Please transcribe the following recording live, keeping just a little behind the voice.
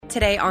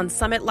Today on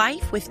Summit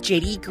Life with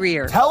JD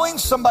Greear. Telling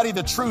somebody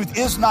the truth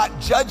is not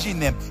judging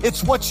them.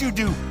 It's what you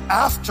do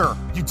after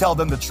you tell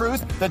them the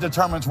truth that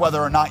determines whether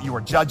or not you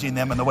are judging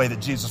them in the way that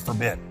Jesus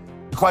forbid.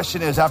 The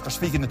question is, after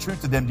speaking the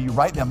truth to them, do you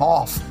write them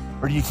off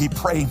or do you keep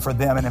praying for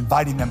them and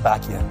inviting them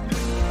back in?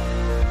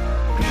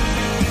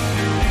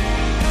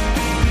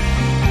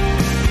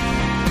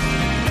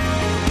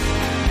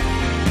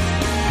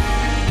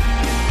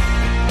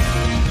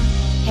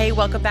 Hey,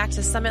 welcome back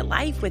to Summit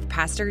Life with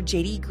Pastor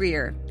JD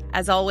Greear.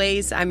 As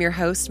always, I'm your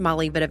host,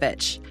 Molly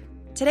Vidovich.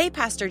 Today,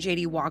 Pastor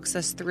JD walks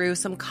us through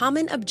some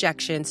common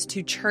objections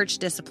to church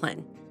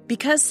discipline.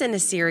 Because sin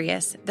is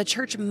serious, the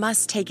church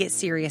must take it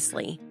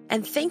seriously.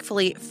 And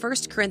thankfully, 1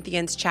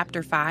 Corinthians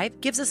chapter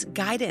 5 gives us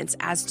guidance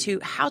as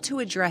to how to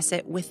address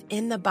it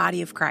within the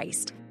body of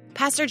Christ.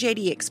 Pastor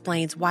JD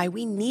explains why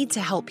we need to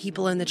help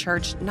people in the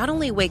church not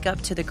only wake up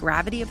to the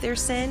gravity of their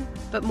sin,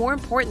 but more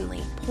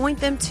importantly,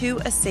 point them to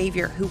a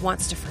Savior who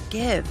wants to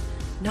forgive,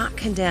 not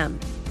condemn.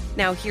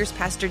 Now here's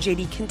Pastor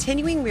JD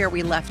continuing where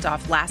we left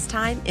off last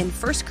time in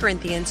 1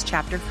 Corinthians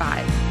chapter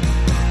 5.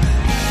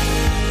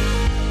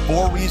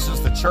 4 reasons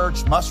the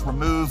church must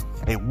remove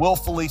a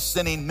willfully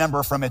sinning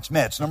member from its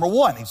midst. Number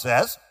 1, he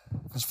says,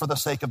 is for the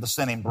sake of the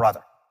sinning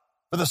brother.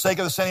 For the sake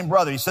of the sinning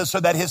brother. He says, so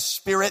that his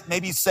spirit may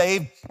be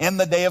saved in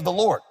the day of the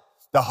Lord.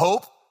 The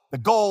hope, the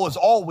goal is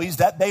always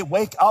that they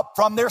wake up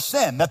from their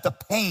sin, that the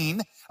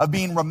pain of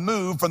being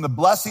removed from the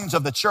blessings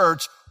of the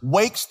church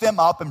wakes them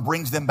up and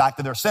brings them back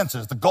to their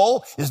senses. The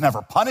goal is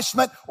never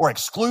punishment or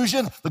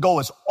exclusion. The goal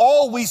is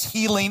always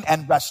healing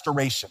and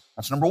restoration.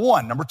 That's number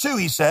 1. Number 2,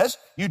 he says,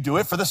 you do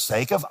it for the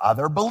sake of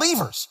other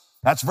believers.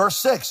 That's verse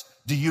 6.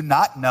 Do you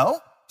not know?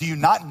 Do you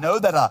not know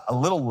that a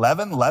little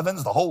leaven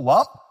leavens the whole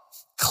lump?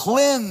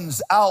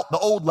 Cleanse out the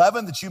old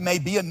leaven that you may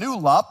be a new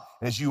lump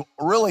as you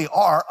really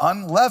are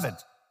unleavened.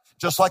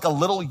 Just like a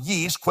little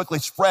yeast quickly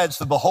spreads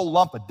through the whole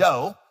lump of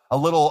dough, a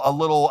little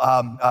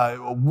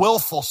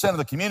willful sin of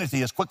the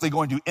community is quickly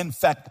going to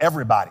infect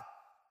everybody.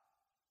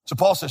 So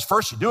Paul says,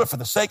 first, you do it for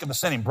the sake of the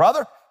sinning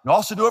brother. You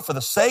also do it for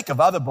the sake of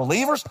other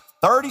believers.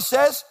 Third, he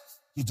says,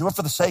 you do it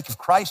for the sake of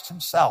Christ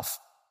himself.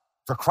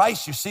 For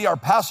Christ, you see, our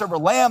Passover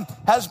lamb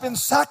has been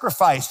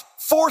sacrificed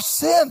for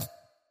sin.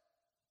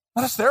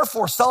 Let us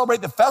therefore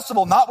celebrate the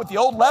festival not with the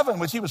old leaven,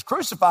 which he was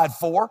crucified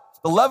for,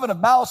 the leaven of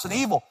malice and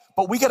evil,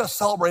 but we got to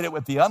celebrate it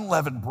with the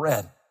unleavened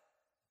bread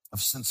of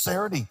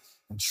sincerity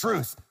and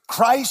truth.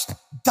 Christ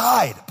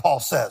died, Paul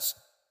says.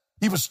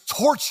 He was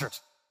tortured.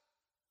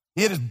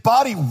 He had his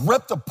body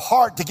ripped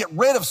apart to get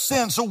rid of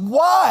sin. So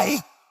why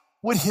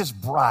would his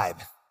bride,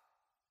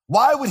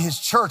 why would his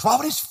church, why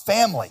would his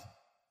family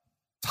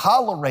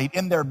tolerate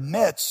in their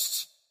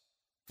midst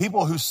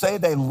people who say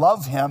they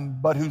love him,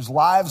 but whose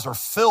lives are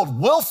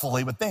filled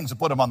willfully with things that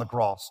put him on the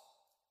cross?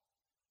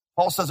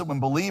 Paul says that when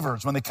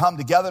believers, when they come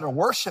together to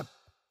worship,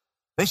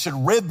 they should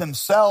rid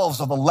themselves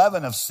of the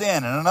leaven of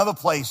sin. And another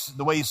place,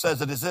 the way he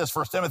says it is this,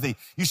 1 Timothy,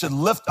 you should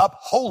lift up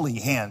holy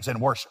hands in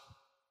worship.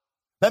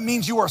 That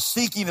means you are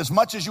seeking as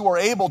much as you are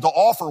able to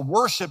offer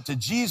worship to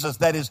Jesus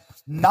that is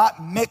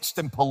not mixed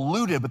and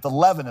polluted with the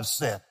leaven of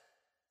sin.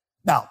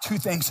 Now, 2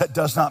 things that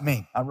does not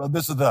mean.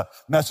 This is the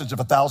message of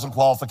 1,000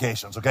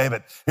 qualifications, okay?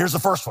 But here's the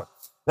first one.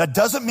 That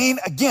doesn't mean,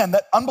 again,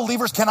 that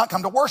unbelievers cannot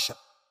come to worship.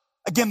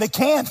 Again, they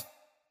can,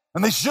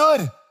 and they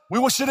should.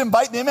 We should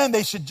invite them in.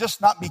 They should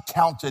just not be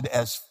counted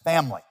as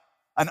family.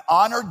 An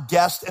honored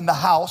guest in the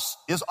house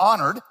is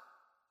honored,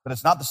 but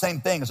it's not the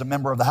same thing as a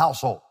member of the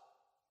household.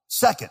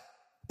 Second,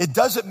 it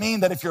doesn't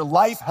mean that if your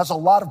life has a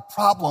lot of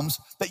problems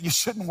that you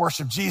shouldn't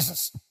worship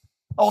Jesus.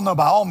 Oh no,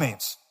 by all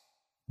means.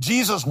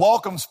 Jesus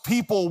welcomes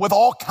people with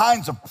all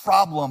kinds of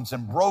problems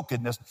and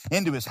brokenness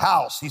into his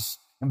house. He's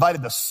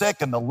invited the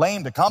sick and the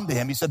lame to come to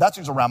him. He said, that's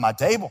who's around my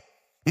table.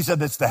 He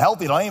said, it's the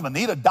healthy. Don't even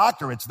need a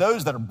doctor. It's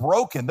those that are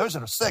broken, those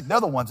that are sick.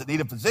 They're the ones that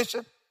need a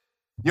physician.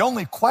 The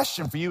only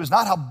question for you is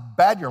not how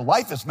bad your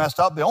life is messed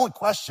up. The only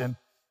question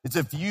is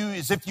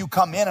if you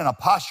come in a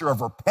posture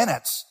of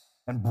repentance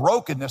and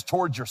brokenness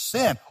towards your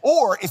sin,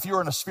 or if you're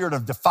in a spirit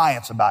of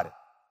defiance about it.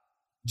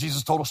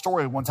 Jesus told a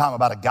story one time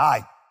about a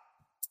guy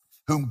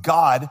whom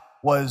God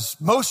was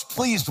most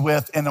pleased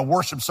with in a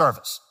worship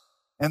service.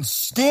 And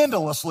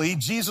scandalously,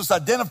 Jesus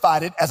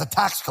identified it as a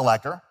tax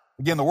collector,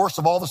 again, the worst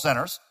of all the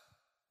sinners,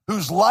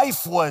 whose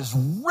life was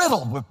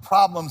riddled with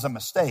problems and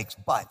mistakes.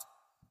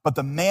 But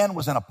the man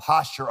was in a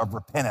posture of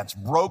repentance,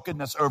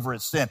 brokenness over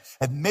his sin,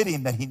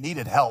 admitting that he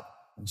needed help.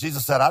 And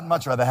Jesus said, I'd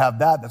much rather have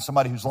that than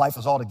somebody whose life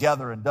is all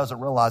together and doesn't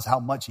realize how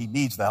much he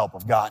needs the help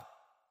of God.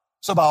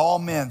 So by all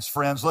means,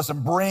 friends,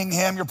 listen, bring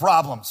him your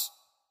problems,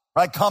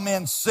 right? Come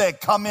in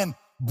sick, come in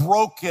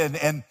broken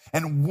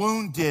and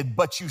wounded,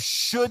 but you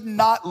should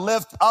not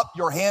lift up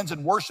your hands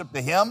and worship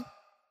to him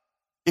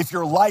if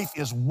your life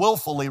is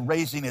willfully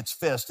raising its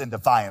fist in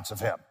defiance of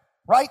him,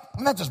 right? I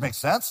mean, that just makes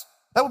sense.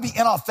 That would be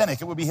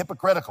inauthentic. It would be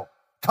hypocritical.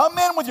 Come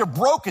in with your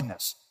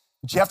brokenness,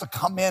 but you have to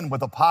come in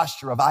with a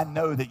posture of, I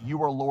know that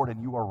you are Lord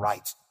and you are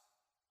right.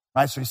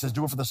 Right? So he says,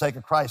 do it for the sake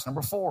of Christ.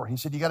 Number 4, he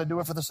said, you got to do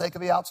it for the sake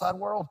of the outside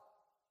world.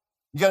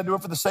 You got to do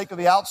it for the sake of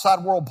the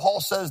outside world.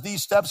 Paul says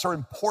these steps are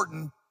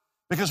important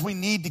because we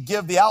need to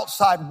give the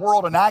outside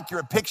world an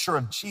accurate picture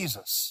of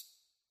Jesus.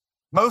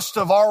 Most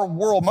of our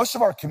world, most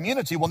of our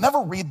community will never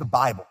read the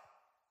Bible,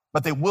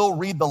 but they will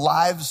read the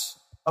lives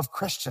of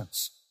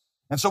Christians.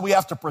 And so we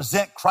have to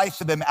present Christ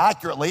to them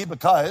accurately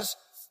because,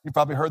 you've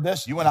probably heard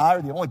this, you and I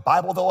are the only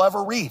Bible they'll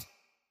ever read.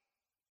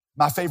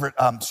 My favorite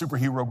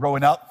superhero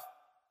growing up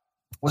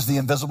was the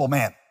Invisible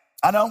Man.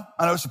 I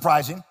know,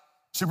 surprising.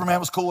 Superman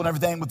was cool and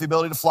everything with the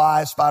ability to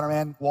fly.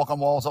 Spider-Man, walk on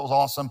walls, that was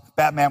awesome.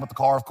 Batman with the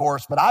car, of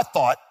course. But I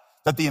thought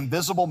that the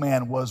Invisible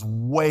Man was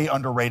way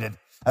underrated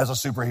as a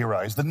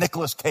superhero. He's the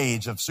Nicolas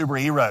Cage of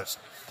superheroes.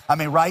 I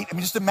mean, right? I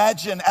mean, just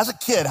imagine as a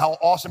kid how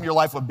awesome your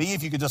life would be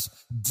if you could just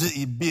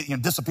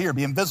disappear,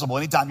 be invisible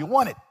anytime you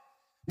wanted.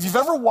 If you've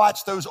ever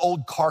watched those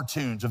old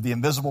cartoons of the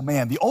Invisible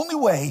Man, the only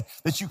way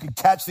that you could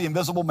catch the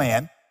Invisible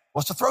Man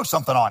was to throw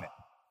something on it.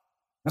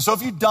 And so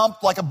if you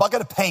dumped like a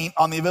bucket of paint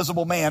on the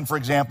Invisible Man, for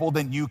example,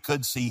 then you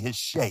could see his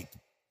shape.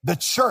 The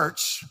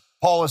church,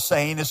 Paul is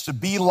saying, is to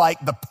be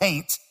like the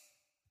paint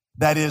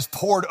that is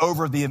poured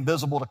over the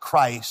invisible to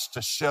Christ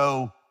to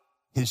show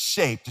his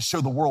shape, to show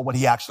the world what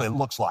he actually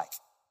looks like.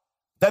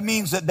 That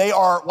means that they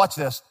are, watch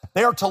this,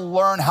 they are to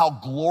learn how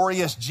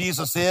glorious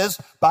Jesus is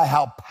by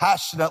how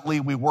passionately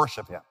we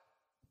worship him.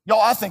 Y'all,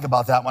 I think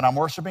about that when I'm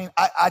worshiping.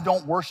 I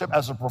don't worship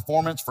as a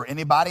performance for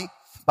anybody,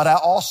 but I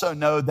also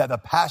know that the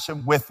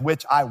passion with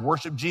which I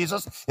worship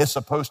Jesus is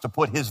supposed to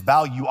put his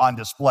value on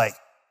display.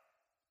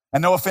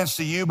 And no offense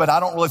to you, but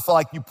I don't really feel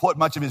like you put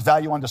much of his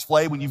value on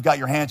display when you've got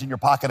your hands in your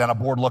pocket and a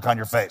bored look on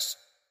your face.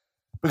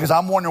 Because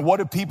I'm wondering, what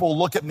do people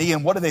look at me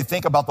and what do they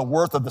think about the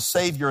worth of the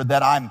Savior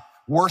that I'm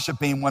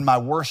worshiping when my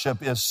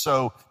worship is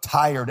so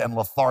tired and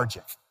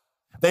lethargic?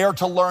 They are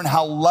to learn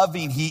how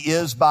loving he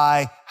is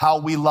by how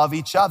we love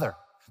each other.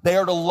 They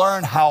are to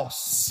learn how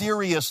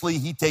seriously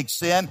he takes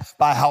sin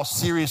by how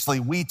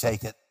seriously we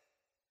take it.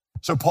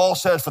 So Paul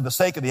says, for the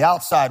sake of the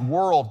outside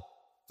world,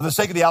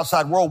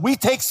 we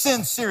take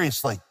sin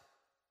seriously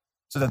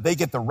so that they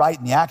get the right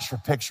and the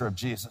accurate picture of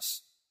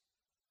Jesus.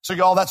 So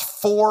y'all, that's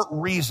 4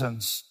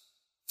 reasons,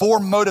 4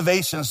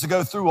 motivations to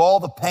go through all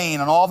the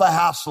pain and all the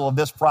hassle of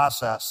this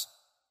process.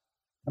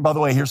 And by the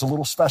way, here's a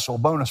little special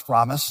bonus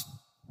promise.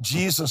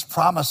 Jesus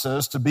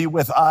promises to be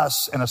with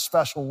us in a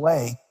special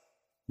way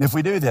if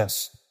we do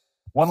this.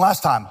 One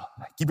last time,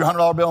 keep your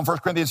 $100 bill in 1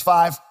 Corinthians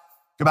 5.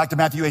 Go back to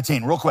Matthew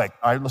 18 real quick.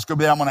 All right, let's go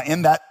there. I'm going to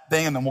end that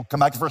thing and then we'll come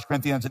back to 1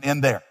 Corinthians and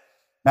end there.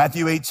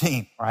 Matthew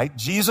 18, all right?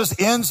 Jesus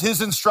ends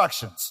his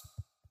instructions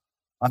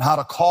on how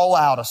to call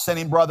out a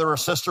sinning brother or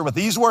sister with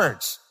these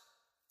words.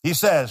 He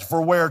says,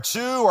 for where 2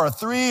 or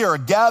 3 are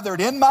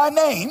gathered in my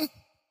name,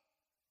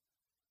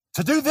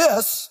 to do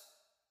this,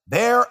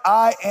 there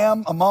I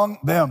am among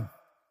them.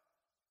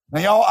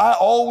 Now, y'all, I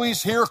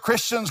always hear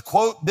Christians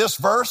quote this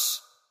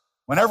verse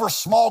whenever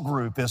small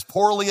group is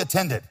poorly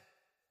attended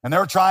and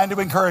they're trying to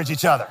encourage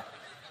each other,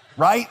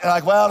 right? And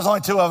like, well, there's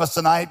only 2 of us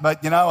tonight,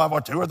 but 2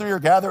 or 3 are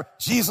gathered.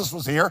 Jesus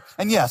was here.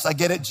 And yes, I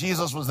get it.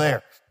 Jesus was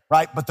there,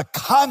 right? But the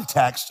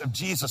context of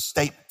Jesus'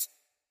 statement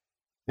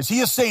is he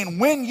is saying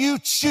when you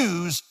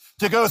choose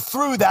to go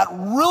through that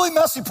really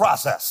messy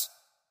process,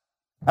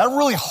 that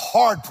really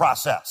hard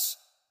process,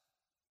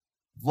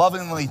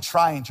 lovingly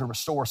trying to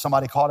restore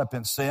somebody caught up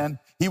in sin,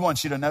 he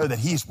wants you to know that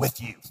he's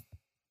with you.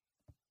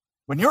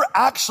 When you're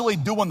actually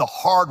doing the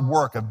hard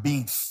work of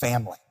being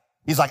family,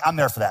 he's like, I'm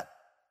there for that.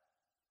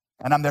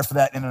 And I'm there for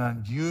that in an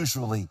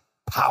unusually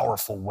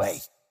powerful way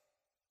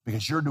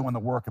because you're doing the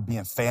work of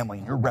being family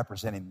and you're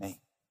representing me.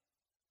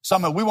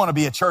 Summit, we want to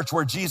be a church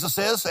where Jesus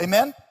is,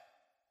 amen?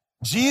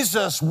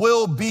 Jesus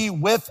will be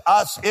with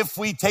us if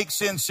we take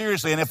sin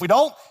seriously. And if we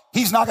don't,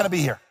 he's not going to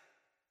be here.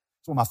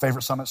 It's one of my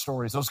favorite Summit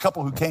stories. Those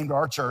couple who came to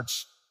our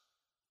church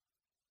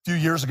a few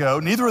years ago,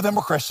 neither of them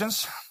were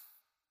Christians,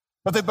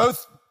 but they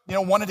both,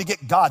 wanted to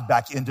get God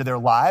back into their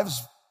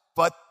lives,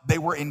 but they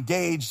were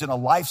engaged in a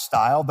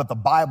lifestyle that the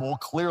Bible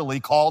clearly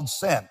called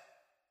sin,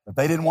 that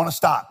they didn't want to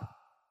stop.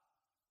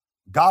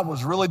 God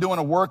was really doing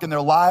a work in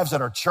their lives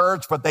at our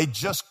church, but they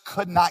just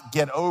could not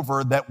get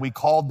over that we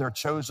called their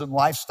chosen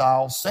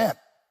lifestyle sin.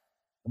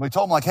 And we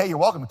told them, hey, you're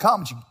welcome to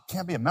come, but you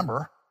can't be a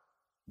member.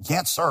 You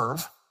can't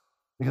serve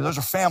because those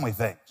are family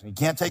things. And you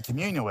can't take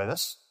communion with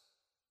us.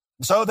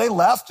 And so they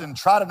left and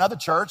tried another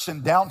church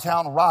in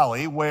downtown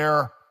Raleigh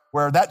where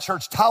that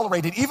church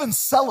tolerated, even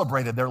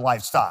celebrated their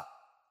lifestyle.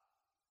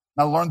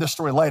 Now, I learned this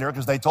story later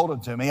because they told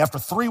it to me. After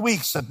 3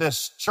 weeks at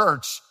this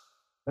church,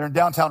 they're in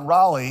downtown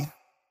Raleigh,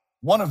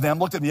 one of them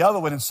looked at the other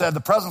one and said,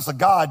 the presence of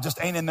God just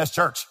ain't in this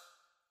church.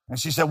 And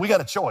she said, we got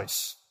a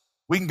choice.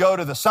 We can go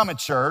to the Summit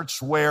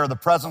Church where the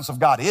presence of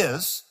God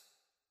is.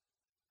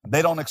 And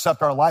they don't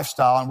accept our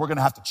lifestyle and we're going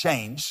to have to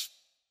change.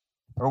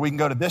 Or we can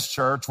go to this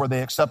church where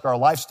they accept our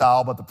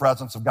lifestyle, but the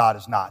presence of God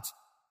is not.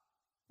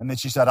 And then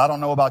she said, I don't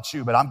know about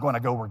you, but I'm going to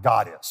go where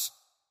God is.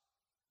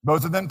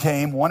 Both of them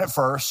came, one at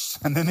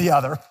first and then the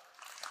other.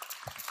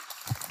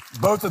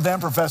 Both of them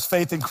professed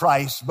faith in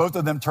Christ. Both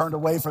of them turned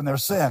away from their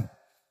sin.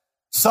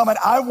 Summit,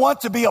 I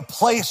want to be a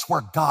place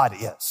where God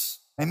is.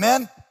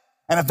 Amen?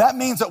 And if that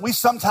means that we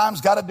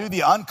sometimes got to do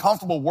the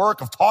uncomfortable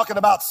work of talking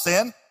about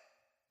sin,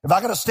 If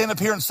I got to stand up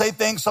here and say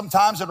things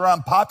sometimes that are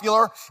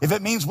unpopular, if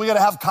it means we got to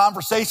have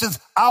conversations,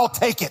 I'll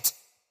take it.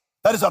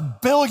 That is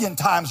 1,000,000,000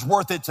 times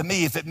worth it to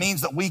me if it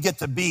means that we get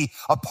to be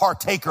a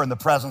partaker in the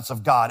presence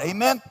of God.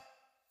 Amen?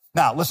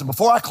 Now, listen,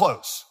 before I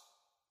close,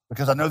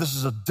 because I know this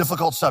is a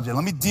difficult subject,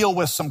 let me deal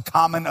with some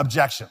common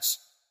objections.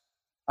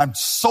 I'm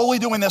solely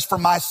doing this for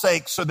my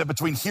sake so that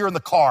between here and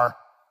the car,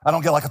 I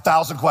don't get like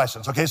 1,000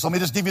 questions, okay? So let me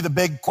just give you the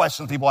big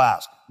questions people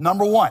ask.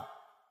 Number one,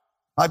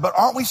 but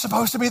aren't we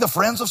supposed to be the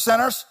friends of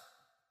sinners?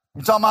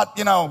 You're talking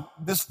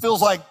about, this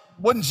feels like,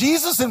 wasn't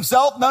Jesus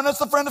himself known as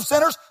the friend of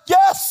sinners?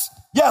 Yes,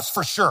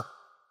 for sure.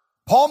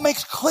 Paul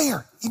makes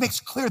clear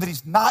that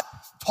he's not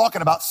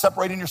talking about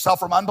separating yourself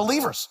from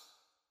unbelievers.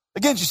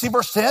 Again, do you see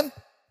verse 10?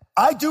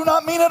 I do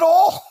not mean at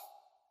all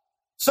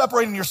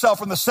separating yourself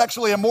from the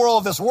sexually immoral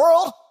of this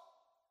world,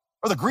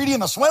 or the greedy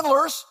and the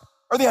swindlers,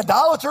 or the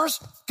idolaters,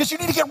 because you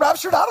need to get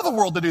raptured out of the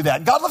world to do that.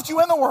 And God left you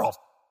in the world.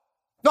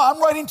 No,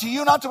 I'm writing to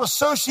you not to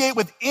associate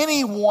with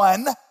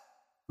anyone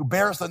who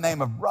bears the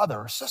name of brother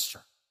or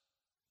sister,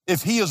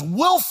 if he is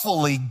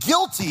willfully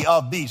guilty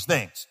of these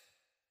things.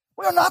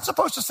 We are not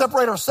supposed to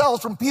separate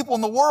ourselves from people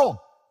in the world.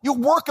 You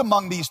work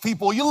among these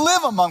people. You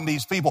live among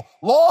these people.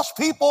 Lost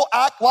people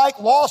act like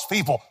lost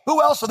people.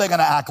 Who else are they going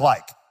to act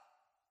like?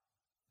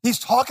 He's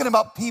talking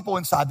about people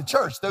inside the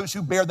church, those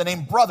who bear the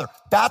name brother.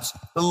 That's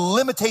the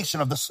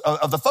limitation of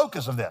the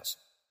focus of this.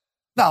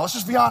 Now, let's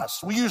just be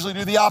honest. We usually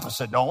do the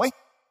opposite, don't we?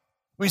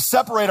 We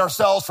separate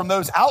ourselves from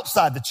those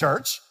outside the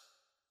church,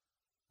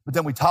 but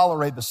then we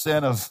tolerate the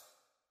sin of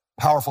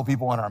powerful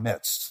people in our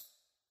midst.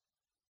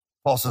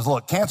 Paul says,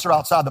 look, cancer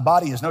outside the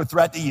body is no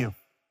threat to you.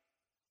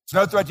 It's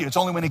no threat to you. It's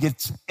only when it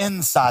gets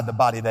inside the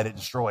body that it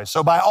destroys.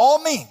 So by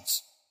all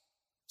means,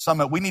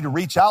 we need to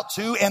reach out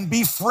to and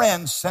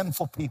befriend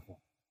sinful people,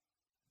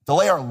 to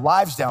lay our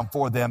lives down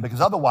for them,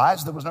 because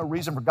otherwise there was no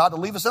reason for God to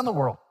leave us in the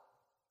world.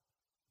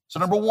 So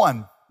number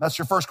one, that's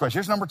your first question.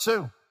 Here's number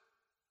two.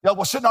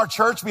 Well, shouldn't our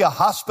church be a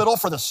hospital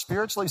for the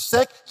spiritually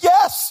sick?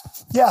 Yes,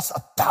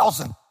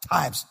 1,000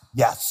 times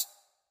yes.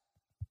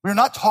 We're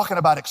not talking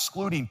about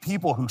excluding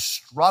people who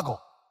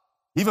struggle,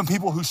 even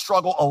people who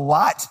struggle a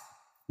lot,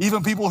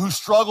 even people who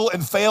struggle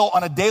and fail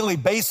on a daily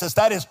basis.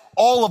 That is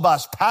all of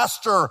us,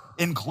 pastor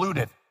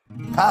included,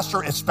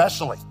 pastor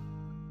especially.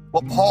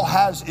 What Paul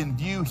has in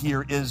view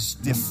here is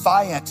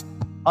defiant,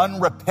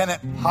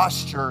 unrepentant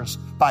postures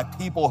by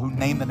people who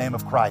name the name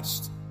of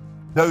Christ,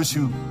 those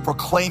who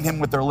proclaim him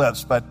with their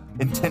lips but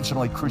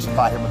intentionally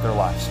crucify him with their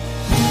lives.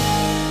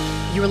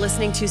 You are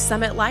listening to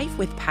Summit Life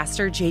with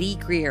Pastor J.D.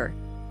 Greer.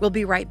 We'll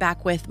be right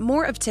back with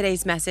more of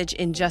today's message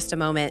in just a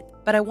moment,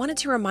 but I wanted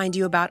to remind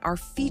you about our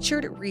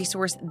featured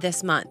resource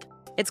this month.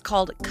 It's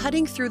called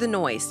Cutting Through the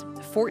Noise,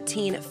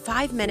 14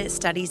 5-minute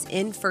studies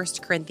in 1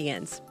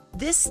 Corinthians.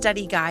 This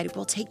study guide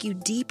will take you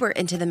deeper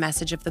into the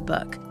message of the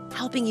book,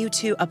 helping you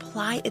to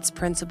apply its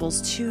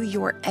principles to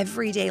your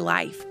everyday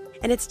life.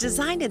 And it's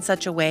designed in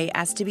such a way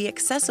as to be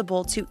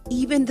accessible to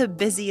even the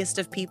busiest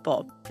of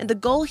people. And the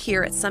goal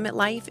here at Summit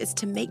Life is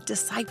to make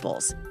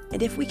disciples.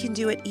 And if we can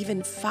do it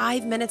even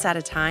 5 minutes at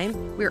a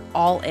time, we're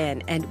all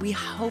in, and we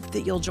hope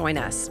that you'll join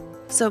us.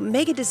 So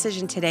make a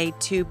decision today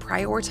to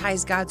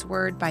prioritize God's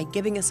Word by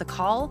giving us a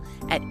call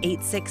at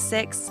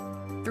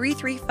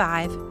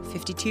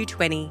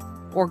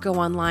 866-335-5220 or go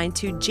online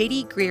to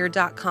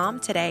jdgreer.com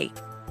today.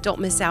 Don't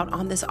miss out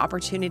on this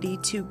opportunity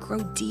to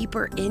grow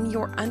deeper in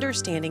your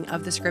understanding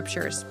of the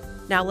Scriptures.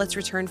 Now let's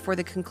return for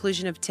the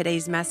conclusion of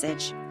today's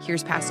message.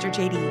 Here's Pastor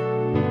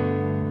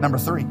JD. Number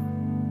three,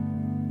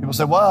 people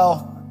say,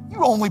 well,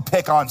 you only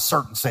pick on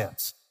certain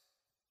sins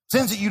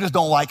that you just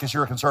don't like because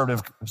you're a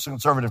conservative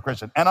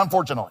Christian. And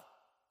unfortunately,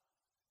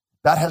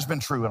 that has been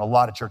true in a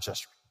lot of church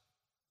history.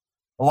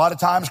 A lot of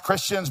times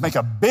Christians make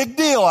a big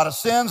deal out of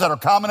sins that are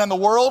common in the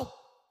world,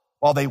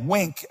 while they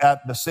wink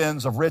at the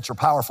sins of rich or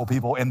powerful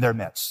people in their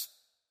midst.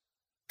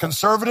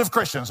 Conservative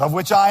Christians, of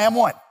which I am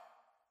one,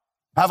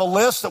 have a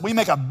list that we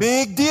make a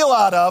big deal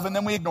out of, and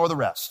then we ignore the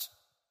rest.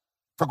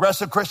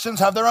 Progressive Christians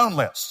have their own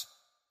list.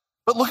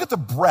 But look at the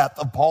breadth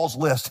of Paul's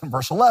list in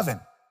verse 11.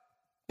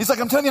 He's like,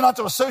 I'm telling you not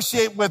to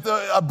associate with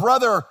a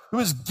brother who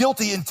is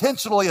guilty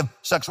intentionally of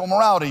sexual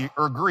immorality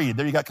or greed.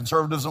 There you got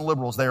conservatives and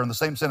liberals there in the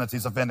same sentence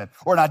he's offended.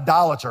 Or an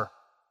idolater,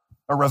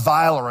 a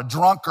reviler, a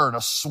drunkard,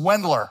 a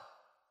swindler.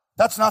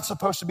 That's not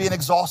supposed to be an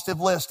exhaustive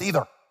list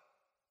either.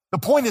 The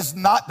point is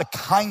not the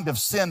kind of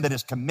sin that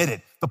is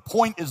committed. The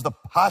point is the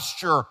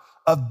posture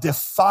of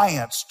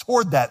defiance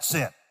toward that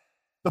sin.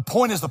 The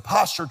point is the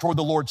posture toward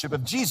the lordship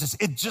of Jesus.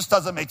 It just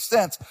doesn't make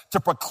sense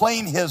to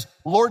proclaim his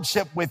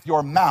lordship with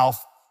your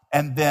mouth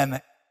and then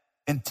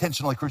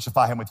intentionally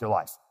crucify him with your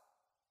life.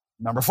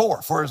 Number four,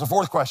 here's the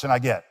fourth question I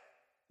get.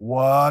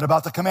 What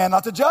about the command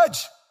not to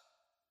judge?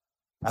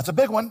 That's a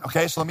big one.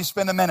 Okay, so let me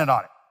spend a minute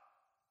on it.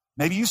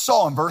 Maybe you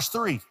saw in verse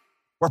 3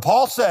 where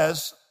Paul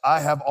says, I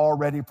have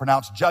already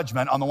pronounced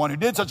judgment on the one who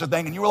did such a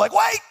thing. And you were like,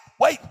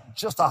 wait,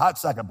 just a hot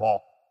second,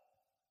 Paul.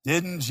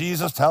 Didn't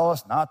Jesus tell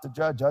us not to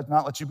judge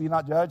not, let you be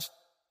not judged?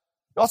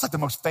 That's like the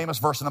most famous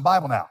verse in the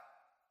Bible now.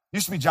 It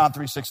used to be John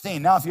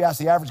 3:16. Now, if you ask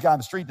the average guy on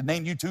the street to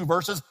name you 2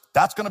 verses,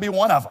 that's going to be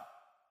one of them.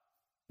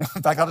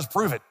 In fact, I'll just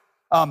prove it.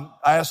 I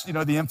asked,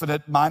 the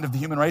infinite mind of the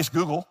human race,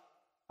 Google.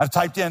 I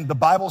typed in, the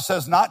Bible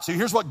says not to.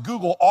 Here's what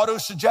Google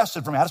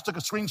auto-suggested for me. I just took a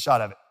screenshot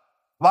of it.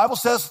 The Bible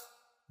says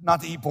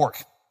not to eat pork.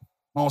 I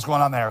don't know what's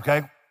going on there,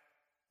 okay? The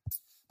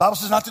Bible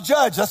says not to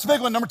judge. That's the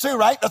big one, number 2,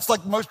 right? That's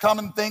like the most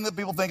common thing that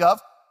people think of.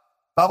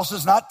 The Bible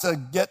says not to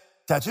get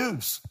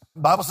tattoos.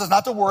 The Bible says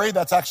not to worry.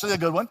 That's actually a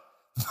good one.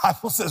 The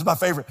Bible says, my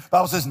favorite, the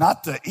Bible says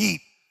not to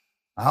eat.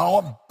 I don't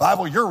know what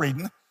Bible you're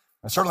reading.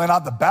 It's certainly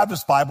not the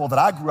Baptist Bible that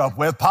I grew up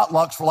with.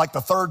 Potlucks were like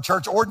the third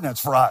church ordinance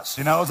for us.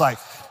 It's like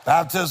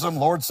baptism,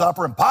 Lord's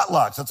Supper, and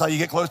potlucks. That's how you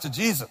get close to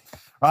Jesus,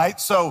 right?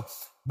 So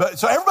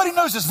everybody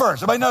knows this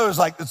verse. Everybody knows,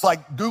 it's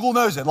like Google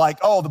knows it. Like,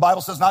 the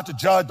Bible says not to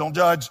judge, don't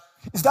judge.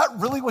 Is that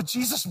really what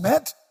Jesus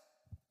meant?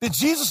 Did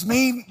Jesus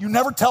mean you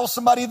never tell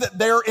somebody that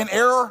they're in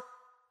error?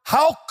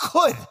 How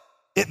could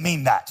it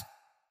mean that?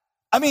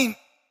 I mean,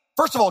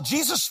 first of all,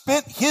 Jesus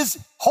spent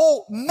his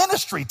whole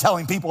ministry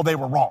telling people they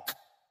were wrong.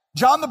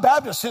 John the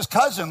Baptist, his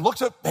cousin,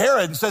 looks at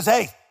Herod and says,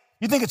 hey,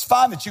 you think it's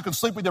fine that you can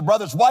sleep with your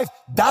brother's wife?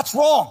 That's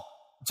wrong.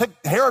 It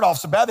took Herod off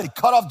so bad that he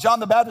cut off John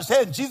the Baptist's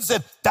head. And Jesus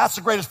said, that's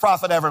the greatest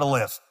prophet ever to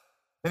live.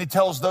 Then he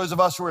tells those of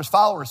us who are his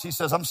followers, he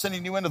says, I'm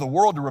sending you into the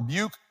world to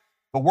rebuke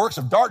the works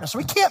of darkness. So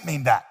he can't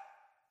mean that.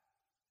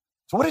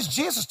 So what is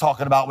Jesus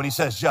talking about when he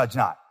says judge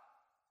not?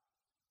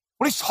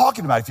 What he's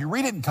talking about, if you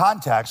read it in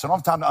context, I don't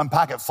have time to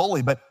unpack it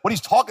fully, but what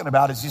he's talking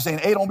about is he's saying,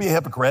 A, don't be a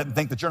hypocrite and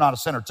think that you're not a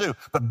sinner too.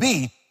 But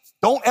B,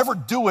 don't ever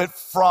do it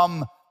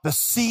from the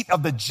seat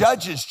of the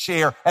judge's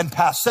chair and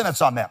pass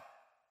sentence on them.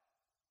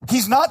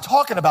 He's not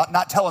talking about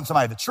not telling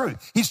somebody the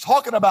truth. He's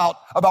talking about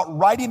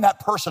writing that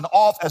person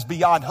off as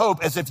beyond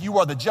hope, as if you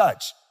are the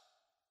judge.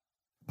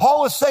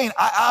 Paul is saying,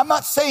 I'm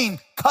not saying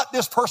cut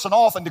this person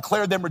off and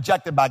declare them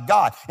rejected by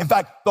God. In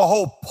fact, the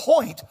whole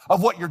point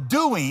of what you're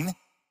doing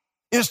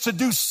is to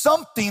do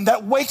something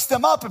that wakes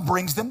them up and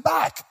brings them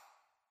back.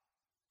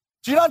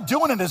 So you're not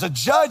doing it as a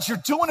judge,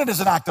 you're doing it as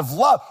an act of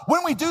love.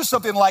 When we do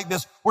something like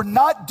this, we're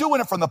not doing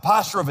it from the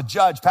posture of a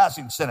judge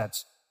passing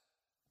sentence.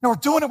 No, we're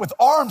doing it with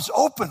arms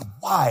open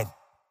wide,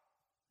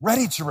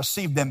 ready to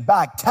receive them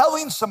back.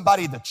 Telling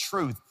somebody the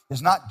truth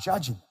is not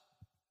judging them.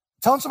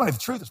 Telling somebody the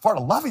truth is part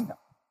of loving them.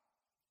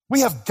 We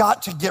have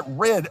got to get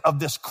rid of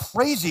this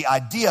crazy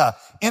idea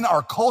in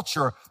our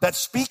culture that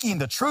speaking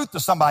the truth to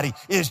somebody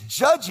is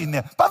judging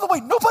them. By the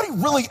way, nobody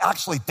really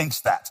actually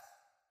thinks that.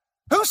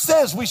 Who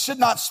says we should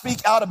not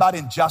speak out about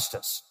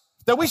injustice?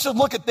 That we should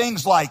look at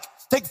things like,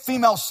 take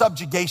female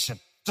subjugation,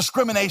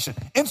 discrimination,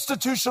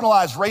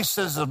 institutionalized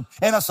racism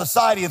in a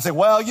society and say,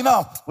 well,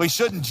 we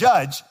shouldn't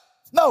judge.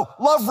 No,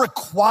 love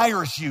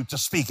requires you to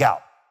speak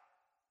out.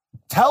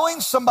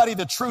 Telling somebody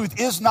the truth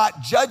is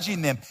not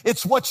judging them.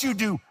 It's what you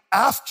do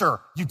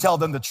after you tell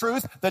them the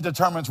truth that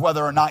determines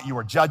whether or not you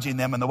are judging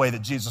them in the way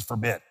that Jesus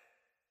forbid.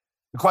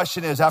 The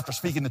question is, after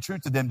speaking the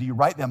truth to them, do you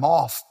write them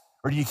off?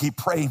 Or do you keep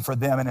praying for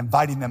them and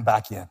inviting them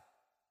back in?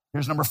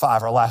 Here's number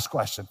 5, our last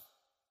question.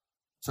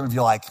 Some of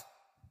you are like,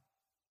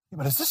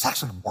 but does this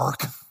actually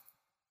work?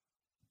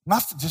 I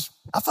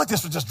feel like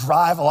this would just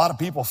drive a lot of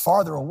people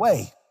farther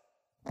away.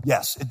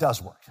 Yes, it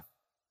does work.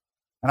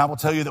 And I will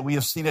tell you that we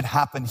have seen it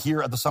happen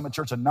here at the Summit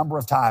Church a number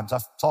of times.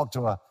 I've talked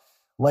to a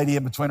lady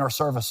in between our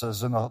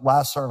services in the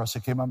last service who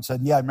came up and said,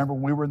 I remember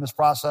when we were in this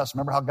process.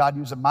 Remember how God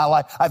used it in my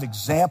life? I have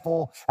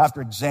example after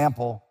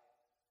example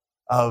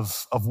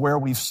of where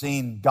we've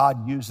seen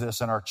God use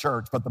this in our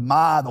church. But the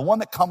one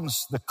that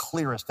comes the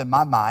clearest in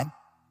my mind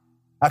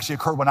actually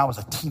occurred when I was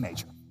a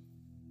teenager.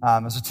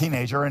 As a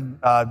teenager in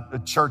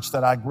a church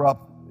that I grew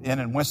up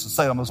in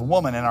Winston-Salem, there was a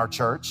woman in our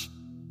church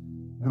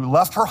who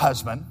left her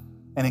husband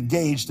and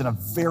engaged in a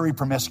very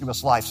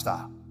promiscuous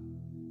lifestyle.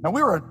 Now,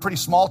 we were a pretty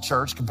small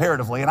church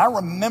comparatively, and I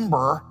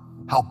remember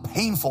how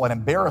painful and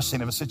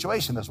embarrassing of a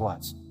situation this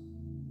was.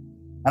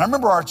 And I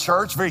remember our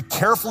church very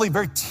carefully,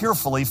 very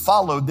tearfully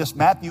followed this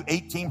Matthew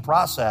 18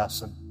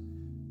 process. And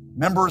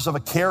members of a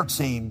care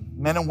team,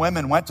 men and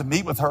women, went to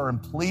meet with her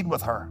and plead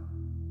with her.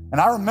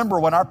 And I remember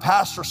when our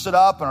pastor stood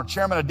up and our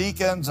chairman of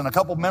deacons and a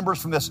couple members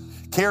from this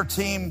care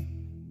team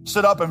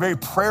stood up and very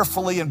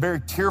prayerfully and very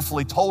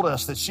tearfully told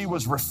us that she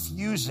was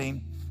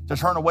refusing to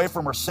turn away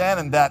from her sin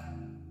and that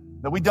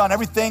we'd done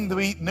everything that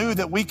we knew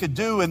that we could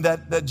do and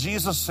that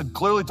Jesus had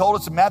clearly told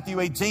us in Matthew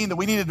 18 that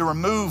we needed to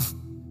remove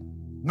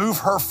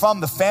her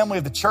from the family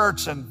of the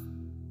church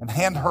and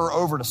hand her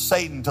over to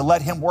Satan to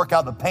let him work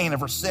out the pain of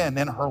her sin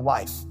in her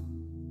life.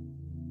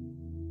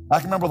 I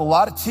can remember with a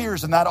lot of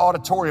tears in that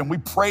auditorium, we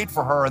prayed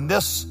for her, and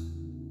this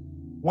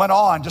went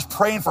on, just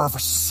praying for her for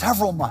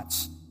several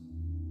months.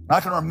 And I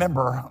can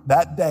remember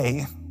that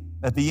day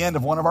at the end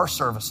of one of our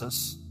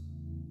services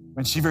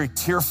when she very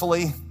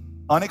tearfully,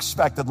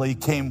 unexpectedly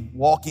came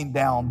walking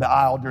down the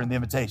aisle during the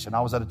invitation.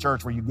 I was at a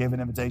church where you gave an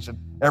invitation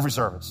every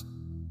service.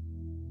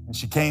 And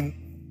she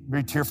came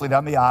very tearfully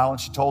down the aisle and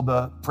she told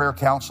the prayer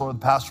counselor, the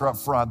pastor up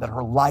front, that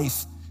her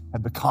life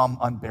had become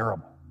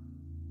unbearable.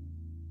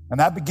 And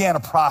that began a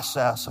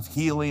process of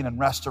healing and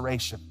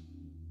restoration.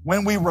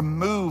 When we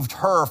removed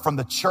her from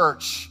the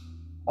church,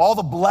 all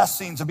the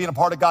blessings of being a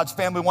part of God's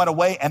family went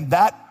away, and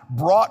that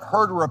brought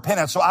her to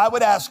repentance. So I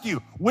would ask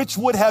you, which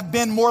would have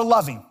been more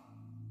loving?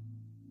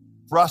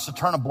 For us to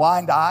turn a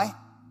blind eye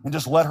and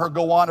just let her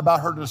go on about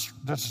her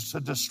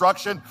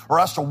destruction, or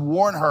us to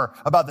warn her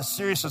about the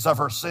seriousness of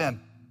her sin?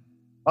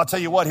 I'll tell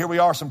you what, here we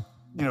are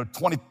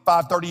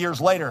 25, 30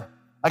 years later.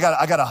 I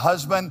got a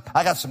husband,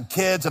 I got some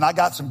kids, and I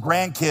got some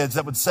grandkids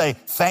that would say,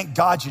 thank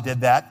God you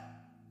did that,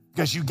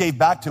 because you gave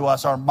back to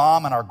us our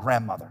mom and our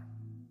grandmother.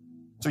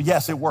 So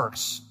yes, it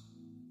works.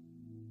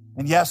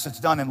 And yes, it's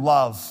done in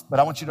love, but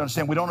I want you to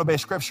understand we don't obey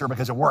Scripture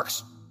because it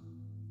works.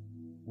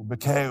 We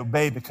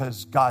obey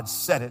because God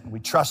said it and we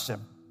trust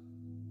Him.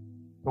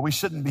 But we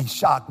shouldn't be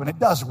shocked when it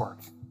does work,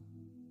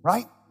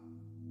 right?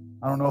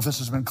 I don't know if this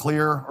has been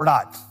clear or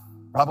not.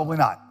 Probably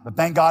not, but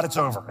thank God it's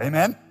over.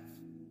 Amen?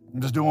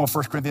 I'm just doing what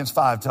 1 Corinthians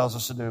 5 tells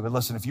us to do. But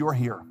listen, if you are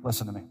here,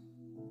 listen to me,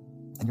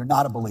 and you're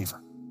not a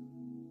believer,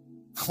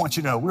 I want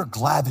you to know we're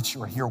glad that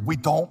you are here. We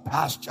don't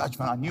pass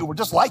judgment on you. We're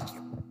just like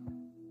you.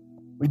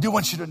 We do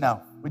want you to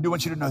know. We do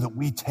want you to know that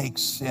we take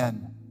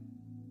sin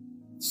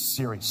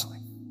seriously.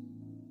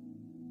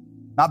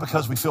 Not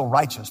because we feel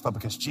righteous, but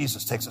because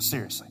Jesus takes us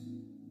seriously.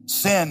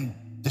 Sin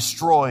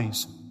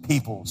destroys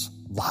people's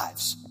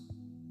lives.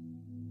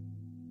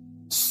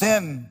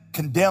 Sin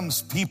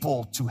condemns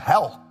people to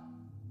hell.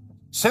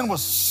 Sin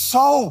was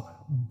so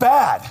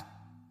bad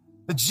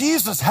that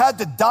Jesus had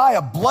to die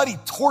a bloody,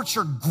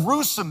 tortured,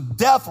 gruesome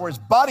death where his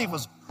body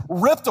was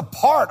ripped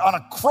apart on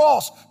a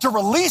cross to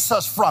release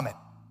us from it.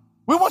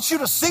 We want you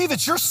to see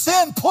that your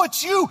sin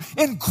puts you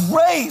in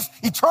grave,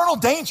 eternal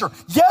danger.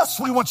 Yes,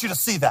 we want you to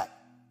see that.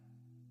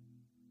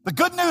 The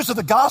good news of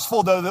the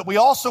gospel, though, that we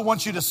also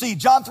want you to see,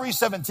 John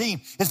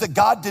 3:17, is that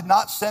God did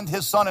not send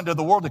his son into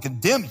the world to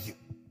condemn you.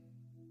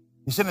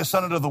 He sent his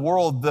son into the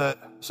world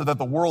so that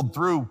the world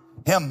through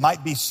him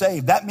might be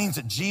saved. That means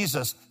that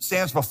Jesus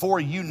stands before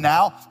you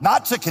now,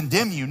 not to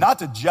condemn you, not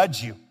to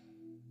judge you.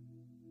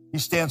 He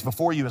stands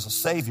before you as a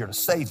savior to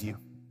save you.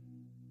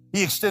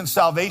 He extends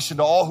salvation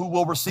to all who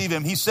will receive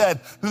him. He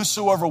said,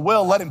 whosoever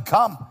will, let him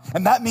come.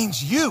 And that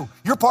means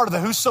you're part of the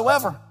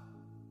whosoever.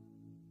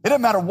 It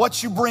doesn't matter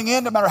what you bring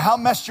in, no matter how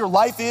messed your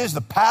life is,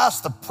 the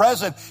past, the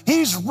present.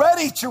 He's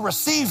ready to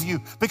receive you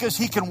because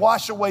he can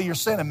wash away your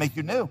sin and make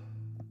you new.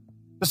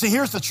 But see,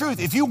 here's the truth.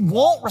 If you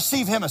won't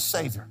receive him as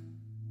Savior,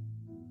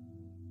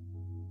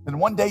 then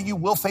one day you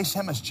will face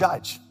him as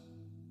judge.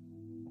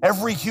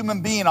 Every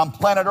human being on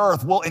planet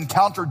Earth will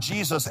encounter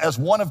Jesus as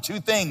one of two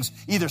things,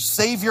 either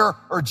Savior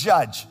or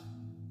judge.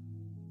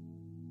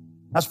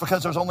 That's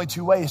because there's only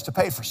two ways to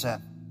pay for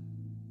sin.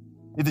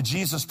 Either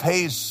Jesus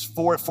pays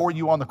for it for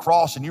you on the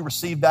cross and you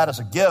receive that as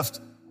a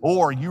gift,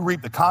 or you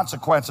reap the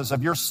consequences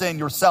of your sin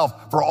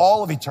yourself for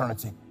all of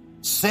eternity.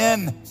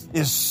 Sin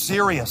is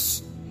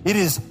serious. It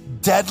is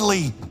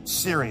deadly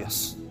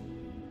serious.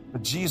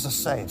 But Jesus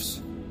saves.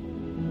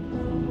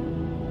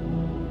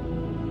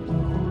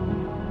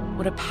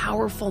 What a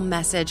powerful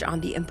message on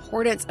the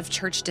importance of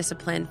church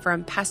discipline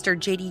from Pastor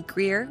J.D.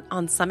 Greear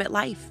on Summit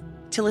Life.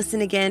 To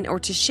listen again or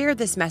to share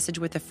this message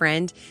with a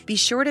friend, be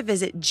sure to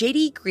visit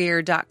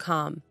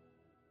jdgreear.com.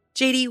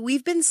 JD,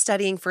 we've been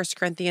studying 1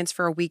 Corinthians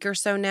for a week or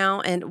so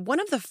now, and one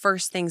of the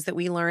first things that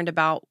we learned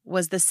about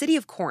was the city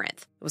of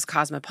Corinth. It was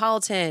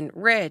cosmopolitan,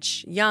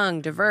 rich,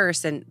 young,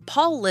 diverse, and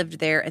Paul lived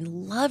there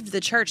and loved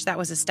the church that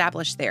was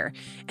established there.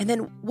 And then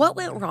what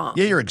went wrong?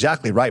 Yeah, you're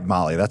exactly right,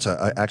 Molly. That's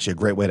actually a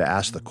great way to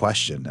ask the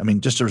question. I mean,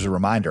 just as a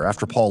reminder,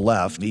 after Paul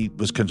left, he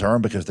was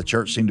concerned because the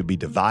church seemed to be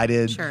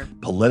divided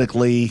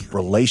politically,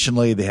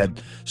 relationally. They had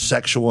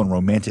sexual and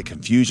romantic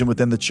confusion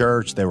within the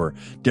church. There were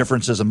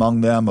differences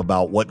among them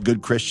about what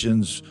good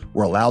Christians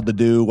were allowed to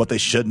do, what they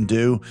shouldn't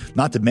do,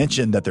 not to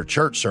mention that their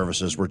church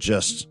services were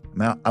just,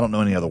 I don't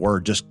know any other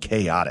word, just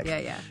chaotic.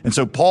 Yeah. And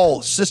so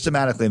Paul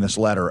systematically in this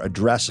letter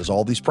addresses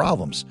all these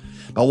problems.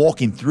 By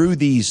walking through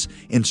these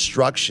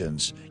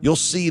instructions, you'll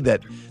see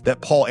that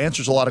Paul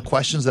answers a lot of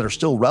questions that are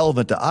still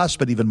relevant to us,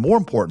 but even more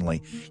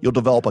importantly, you'll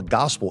develop a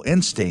gospel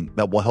instinct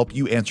that will help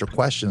you answer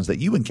questions that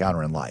you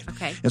encounter in life.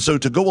 Okay. And so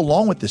to go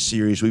along with this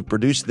series, we've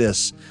produced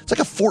this, it's like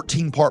a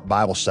 14-part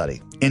Bible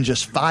study in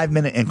just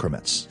 5-minute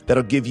increments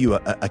that'll give you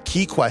a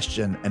key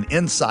question, an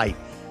insight,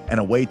 and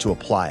a way to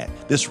apply it.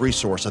 This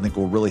resource, I think,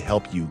 will really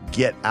help you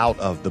get out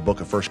of the book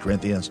of 1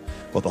 Corinthians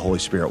what the Holy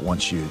Spirit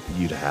wants you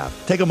to have.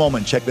 Take a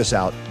moment and check this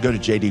out. Go to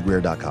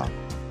jdgreear.com.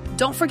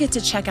 Don't forget to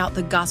check out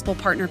the Gospel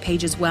Partner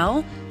page as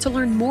well to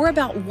learn more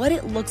about what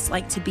it looks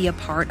like to be a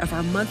part of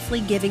our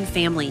monthly giving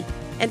family.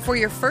 And for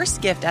your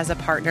first gift as a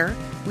partner,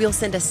 we'll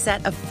send a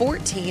set of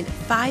 14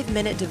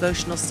 5-minute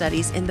devotional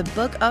studies in the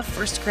book of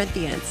 1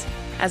 Corinthians.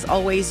 As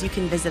always, you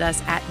can visit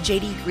us at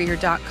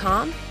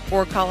jdgreear.com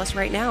or call us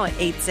right now at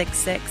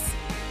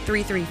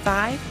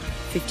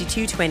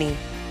 866-335-5220.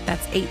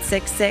 That's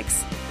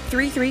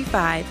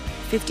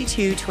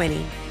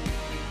 866-335-5220.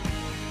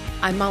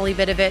 I'm Molly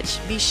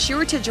Vidovich. Be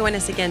sure to join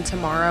us again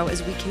tomorrow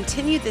as we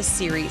continue this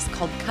series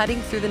called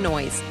Cutting Through the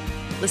Noise.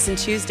 Listen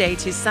Tuesday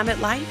to Summit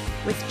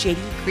Life with J.D.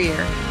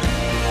 Greear.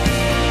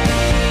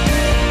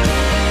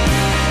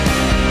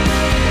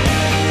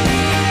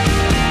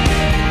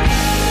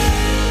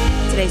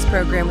 Today's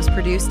program was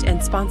produced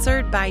and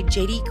sponsored by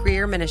J.D.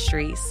 Greear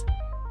Ministries.